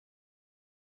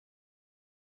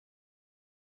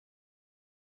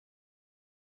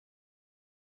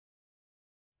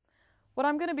What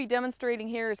I'm going to be demonstrating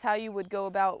here is how you would go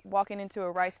about walking into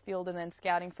a rice field and then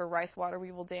scouting for rice water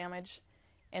weevil damage,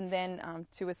 and then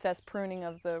to assess pruning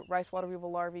of the rice water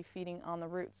weevil larvae feeding on the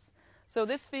roots. So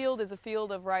this field is a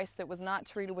field of rice that was not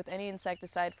treated with any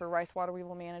insecticide for rice water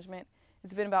weevil management.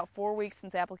 It's been about 4 weeks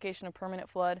since application of permanent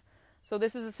flood. So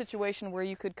this is a situation where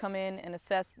you could come in and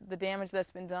assess the damage that's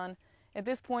been done. At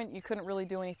this point, you couldn't really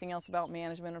do anything else about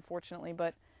management, unfortunately,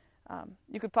 but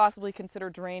you could possibly consider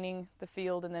draining the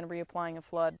field and then reapplying a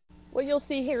flood. What you'll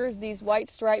see here is these white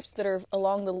stripes that are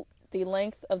along the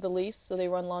length of the leaves, so they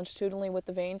run longitudinally with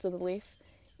the veins of the leaf,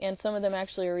 and some of them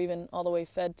actually are even all the way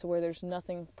fed to where there's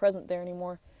nothing present there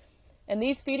anymore. And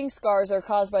these feeding scars are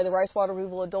caused by the rice water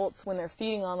weevil adults when they're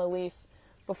feeding on the leaf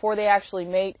before they actually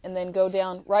mate and then go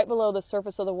down right below the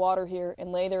surface of the water here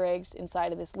and lay their eggs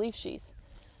inside of this leaf sheath.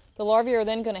 The larvae are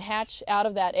then going to hatch out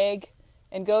of that egg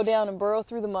and go down and burrow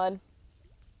through the mud,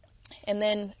 and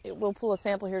then we'll pull a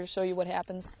sample here to show you what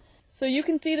happens. So you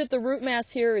can see that the root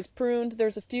mass here is pruned.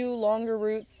 There's a few longer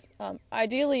roots.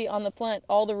 Ideally on the plant,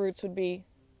 all the roots would be,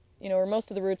 or most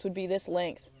of the roots would be this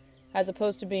length, as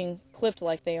opposed to being clipped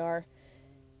like they are.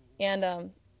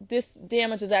 And this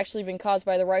damage has actually been caused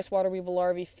by the rice water weevil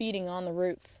larvae feeding on the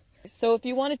roots. So if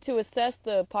you wanted to assess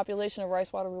the population of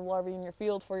rice water weevil larvae in your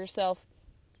field for yourself,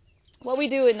 what we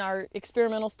do in our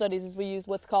experimental studies is we use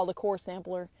what's called a core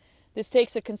sampler. This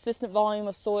takes a consistent volume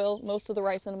of soil. Most of the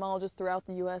rice entomologists throughout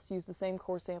the U.S. use the same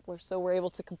core sampler, so we're able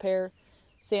to compare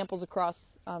samples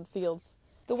across fields.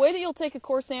 The way that you'll take a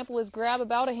core sample is grab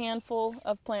about a handful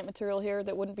of plant material here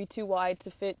that wouldn't be too wide to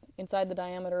fit inside the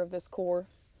diameter of this core.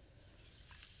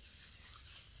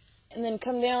 And then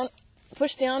come down,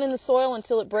 push down in the soil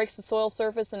until it breaks the soil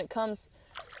surface and it comes.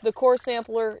 The core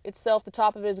sampler itself, the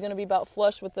top of it is going to be about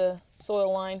flush with the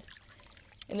soil line.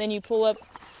 And then you pull up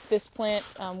this plant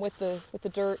with the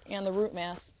dirt and the root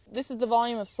mass. This is the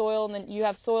volume of soil, and then you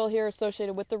have soil here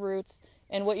associated with the roots,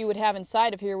 and what you would have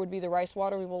inside of here would be the rice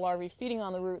water weevil larvae feeding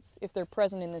on the roots if they're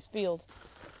present in this field.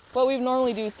 What we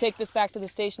normally do is take this back to the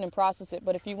station and process it,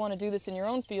 but if you want to do this in your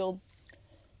own field,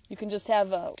 you can just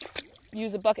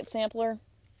use a bucket sampler.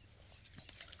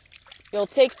 You'll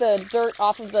take the dirt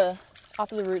off of the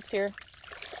roots here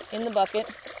in the bucket.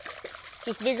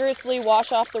 Just vigorously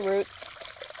wash off the roots.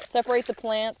 Separate the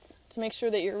plants to make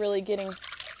sure that you're really getting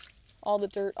all the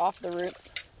dirt off the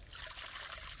roots.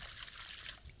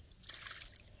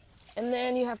 And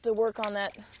then you have to work on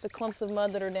the clumps of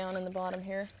mud that are down in the bottom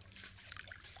here.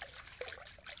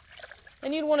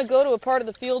 Then you'd want to go to a part of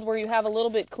the field where you have a little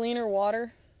bit cleaner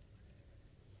water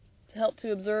to help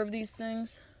to observe these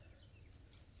things.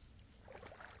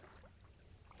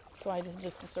 So I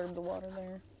just disturbed the water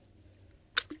there.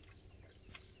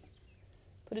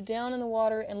 Put it down in the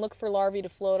water and look for larvae to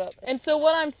float up. And so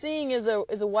what I'm seeing is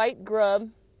a white grub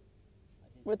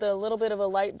with a little bit of a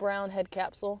light brown head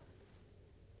capsule.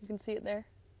 You can see it there.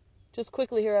 Just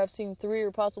quickly here, I've seen 3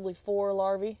 or possibly 4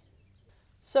 larvae.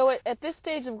 So at this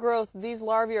stage of growth, these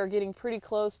larvae are getting pretty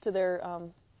close to their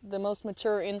the most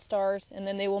mature instars, and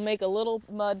then they will make a little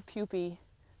mud pupae.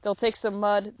 They'll take some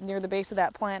mud near the base of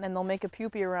that plant and they'll make a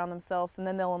pupae around themselves, and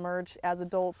then they'll emerge as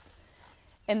adults.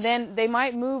 And then they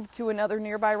might move to another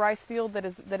nearby rice field that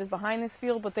is behind this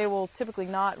field, but they will typically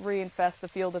not reinfest the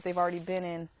field that they've already been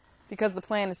in, because the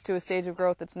plant is to a stage of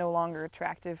growth that's no longer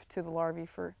attractive to the larvae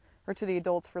or to the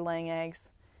adults for laying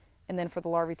eggs, and then for the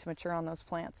larvae to mature on those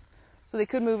plants. So they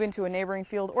could move into a neighboring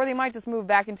field, or they might just move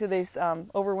back into these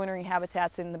overwintering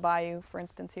habitats in the bayou, for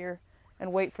instance, here,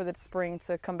 and wait for the spring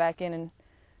to come back in and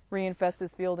reinfest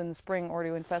this field in the spring, or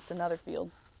to infest another field.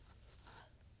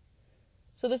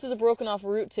 So this is a broken off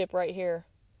root tip right here,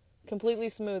 completely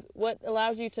smooth. What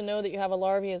allows you to know that you have a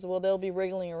larvae is, well, they'll be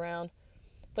wriggling around.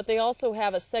 But they also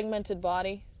have a segmented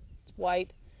body. It's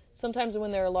white. Sometimes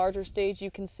when they're a larger stage,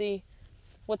 you can see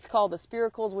what's called the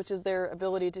spiracles, which is their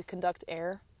ability to conduct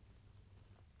air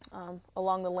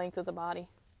along the length of the body.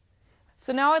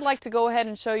 So now I'd like to go ahead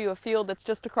and show you a field that's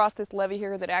just across this levee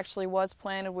here that actually was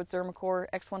planted with Dermacore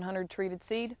X100 treated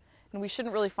seed. And we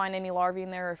shouldn't really find any larvae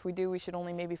in there. If we do, we should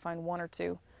only maybe find 1 or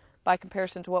 2 by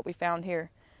comparison to what we found here.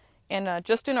 And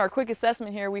just in our quick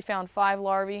assessment here, we found 5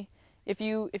 larvae. If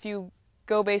you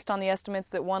go based on the estimates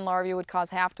that 1 larvae would cause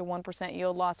half to 1%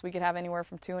 yield loss, we could have anywhere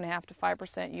from 2.5% to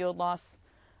 5% yield loss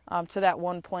to that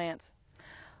 1 plant.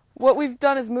 What we've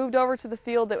done is moved over to the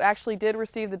field that actually did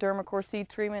receive the Dermacore seed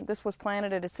treatment. This was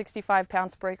planted at a 65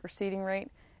 pounds per acre seeding rate,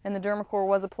 and the Dermacore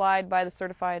was applied by the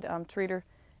certified treater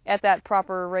at that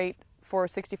proper rate for a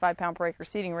 65 pound per acre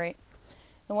seeding rate.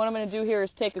 And what I'm going to do here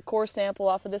is take a core sample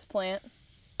off of this plant.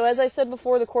 So as I said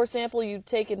before, the core sample you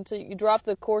drop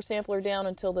the core sampler down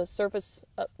until the surface,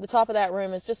 the top of that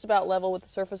rim is just about level with the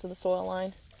surface of the soil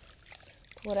line.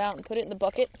 Pull it out and put it in the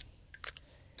bucket.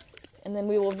 And then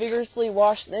we will vigorously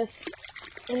wash this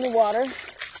in the water.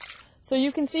 So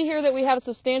you can see here that we have a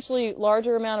substantially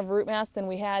larger amount of root mass than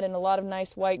we had in a lot of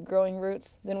nice white growing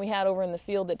roots than we had over in the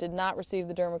field that did not receive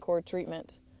the Dermacore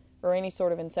treatment or any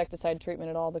sort of insecticide treatment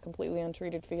at all, the completely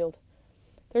untreated field.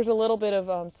 There's a little bit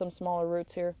of some smaller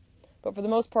roots here, but for the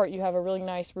most part you have a really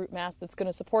nice root mass that's going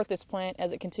to support this plant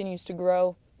as it continues to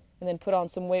grow and then put on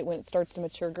some weight when it starts to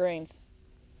mature grains.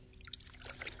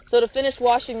 So to finish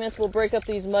washing this, we'll break up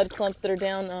these mud clumps that are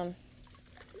down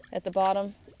at the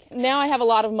bottom. Now I have a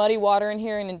lot of muddy water in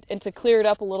here, and to clear it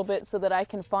up a little bit so that I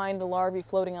can find the larvae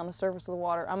floating on the surface of the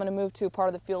water, I'm going to move to a part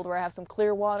of the field where I have some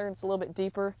clear water and it's a little bit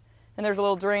deeper, and there's a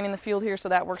little drain in the field here, so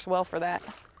that works well for that.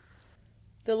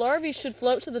 The larvae should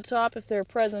float to the top if they're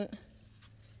present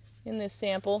in this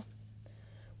sample.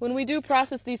 When we do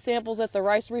process these samples at the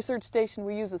rice research station,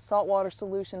 we use a saltwater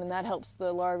solution, and that helps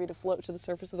the larvae to float to the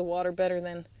surface of the water better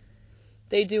than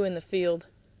they do in the field.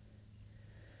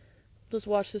 Just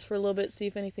watch this for a little bit, see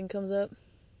if anything comes up.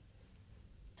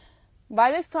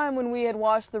 By this time, when we had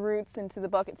washed the roots into the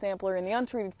bucket sampler in the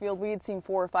untreated field, we had seen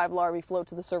 4 or 5 larvae float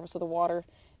to the surface of the water,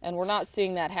 and we're not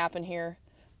seeing that happen here,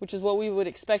 which is what we would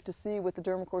expect to see with the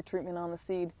Dermacore treatment on the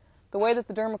seed. The way that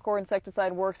the Dermacore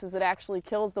insecticide works is it actually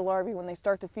kills the larvae when they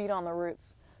start to feed on the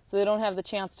roots, so they don't have the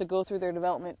chance to go through their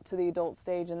development to the adult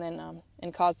stage and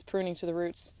then cause the pruning to the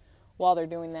roots while they're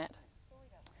doing that.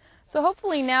 So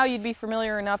hopefully now you'd be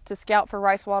familiar enough to scout for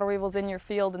rice water weevils in your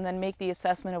field and then make the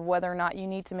assessment of whether or not you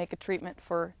need to make a treatment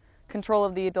for control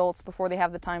of the adults before they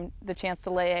have the chance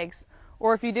to lay eggs.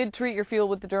 Or if you did treat your field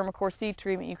with the Dermacore seed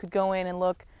treatment, you could go in and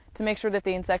look to make sure that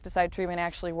the insecticide treatment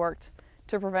actually worked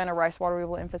to prevent a rice water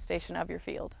weevil infestation of your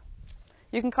field.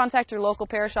 You can contact your local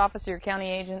parish office or your county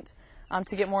agent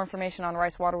to get more information on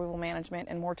rice water weevil management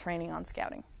and more training on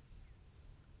scouting.